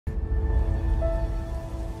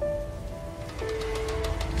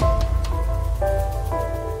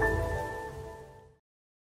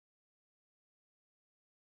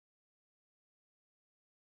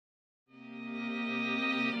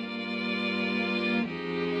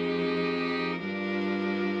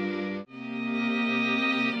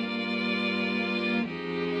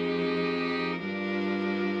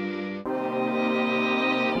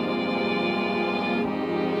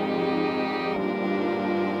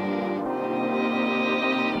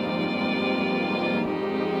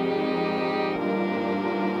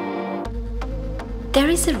There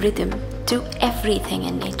is a rhythm to everything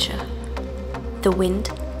in nature. The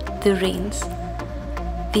wind, the rains,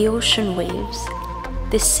 the ocean waves,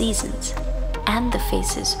 the seasons, and the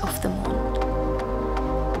phases of the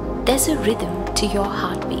moon. There's a rhythm to your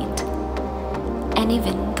heartbeat, and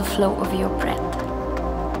even the flow of your breath.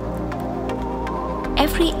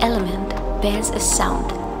 Every element bears a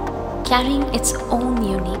sound, carrying its own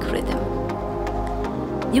unique rhythm.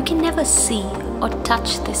 You can never see or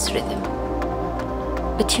touch this rhythm,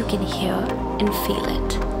 but you can hear and feel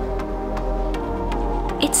it.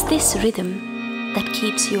 It's this rhythm that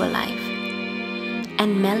keeps you alive,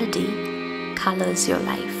 and melody colors your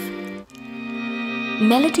life.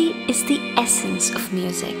 Melody is the essence of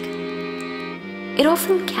music. It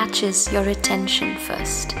often catches your attention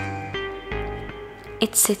first.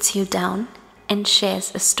 It sits you down and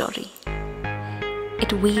shares a story.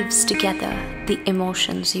 It weaves together the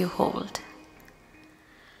emotions you hold.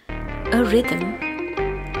 A rhythm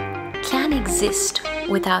can exist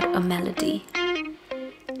without a melody,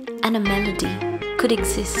 and a melody could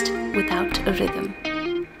exist without a rhythm.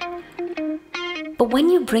 But when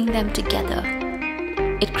you bring them together,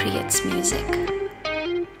 it creates music.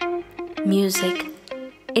 Music,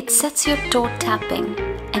 it sets your toe tapping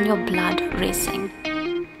and your blood racing.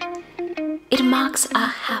 It marks our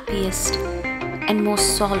happiest and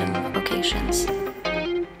most solemn occasions.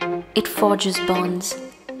 It forges bonds,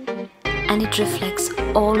 and it reflects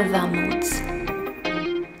all of our moods.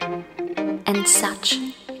 And such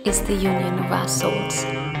is the union of our souls.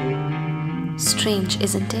 Strange,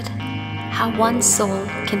 isn't it? How one soul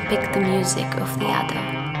can pick the music of the other.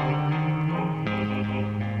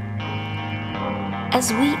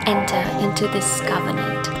 As we enter into this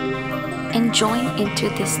covenant and join into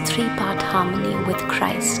this three-part harmony with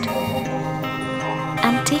Christ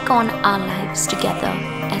and take on our lives together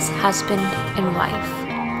as husband and wife,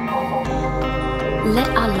 let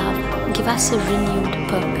our love give us a renewed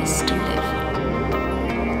purpose to live.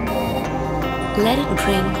 Let it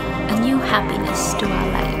bring a new happiness to our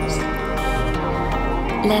lives.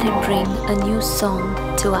 Let it bring a new song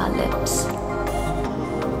to our lips,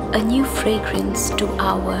 a new fragrance to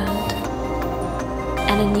our world,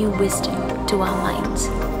 and a new wisdom to our minds.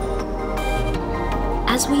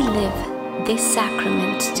 As we live this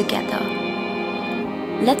sacrament together,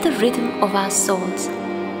 let the rhythm of our souls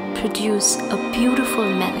produce a beautiful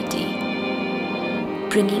melody,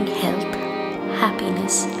 bringing health,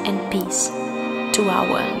 happiness, and peace to our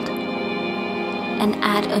world, and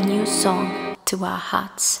add a new song to our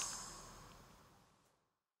hearts.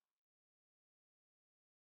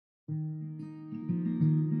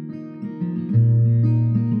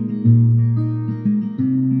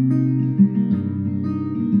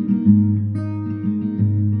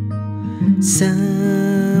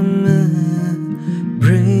 Summer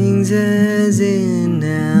brings us in,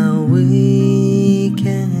 now we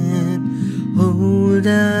can hold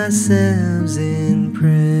ourselves in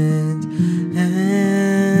praise,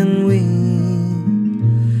 and we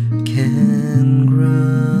can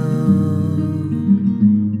grow.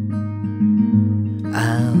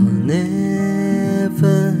 I'll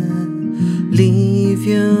never leave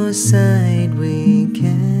your side, we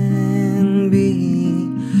can be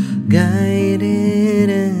guided,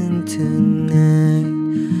 and tonight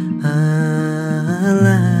our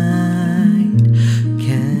light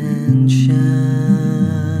can shine.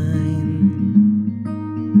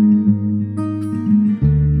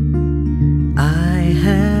 I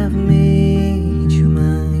have made you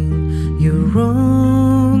mine, you're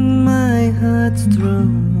on my heart's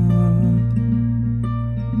throne,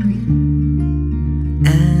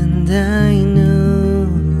 and I know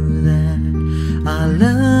that our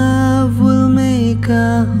love will make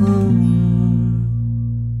our home.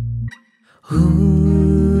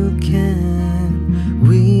 Who can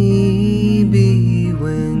we be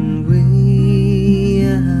when we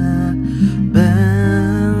are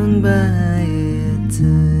bound by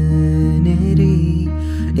eternity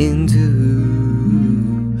into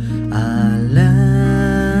our lives,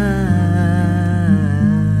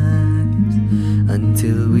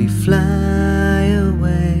 until we fly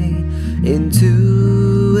away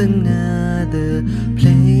into another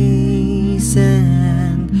place,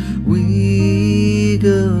 and we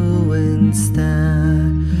go and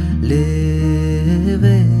start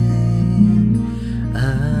living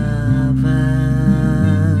our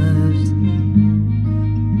lives.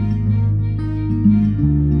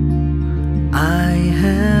 I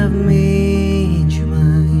have made you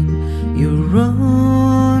mine, you're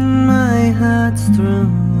on my heart's throne,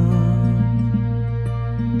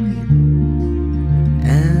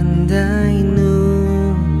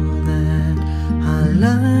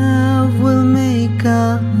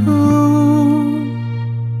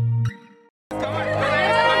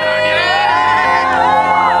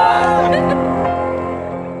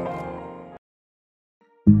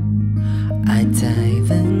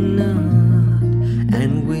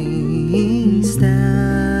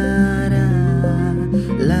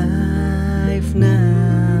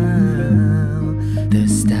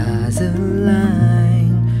 stars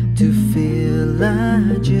align to fill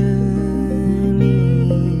our journey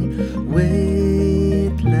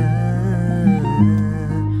with love.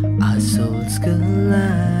 Our souls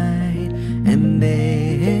collide and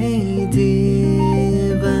they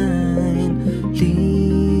divinely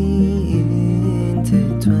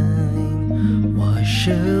intertwine. Wash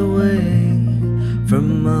away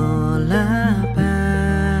from all our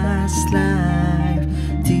past life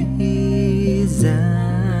desires.